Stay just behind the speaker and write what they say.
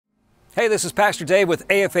Hey, this is Pastor Dave with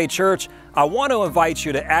AFA Church. I want to invite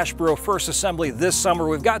you to Asheboro First Assembly this summer.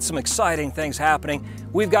 We've got some exciting things happening.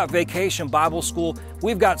 We've got Vacation Bible School.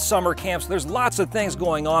 We've got summer camps. There's lots of things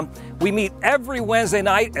going on. We meet every Wednesday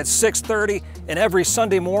night at 6:30 and every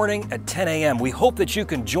Sunday morning at 10 a.m. We hope that you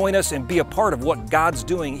can join us and be a part of what God's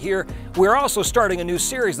doing here. We're also starting a new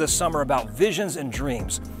series this summer about visions and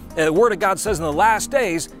dreams. The Word of God says in the last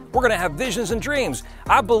days, we're going to have visions and dreams.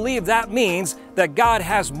 I believe that means that God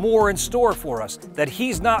has more in store for us, that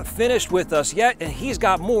He's not finished with us yet, and He's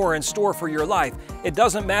got more in store for your life. It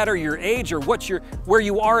doesn't matter your age or where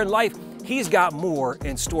you are in life, He's got more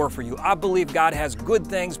in store for you. I believe God has good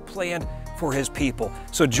things planned for His people.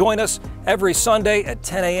 So join us every Sunday at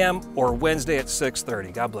 10 a.m. or Wednesday at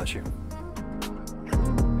 6:30. God bless you.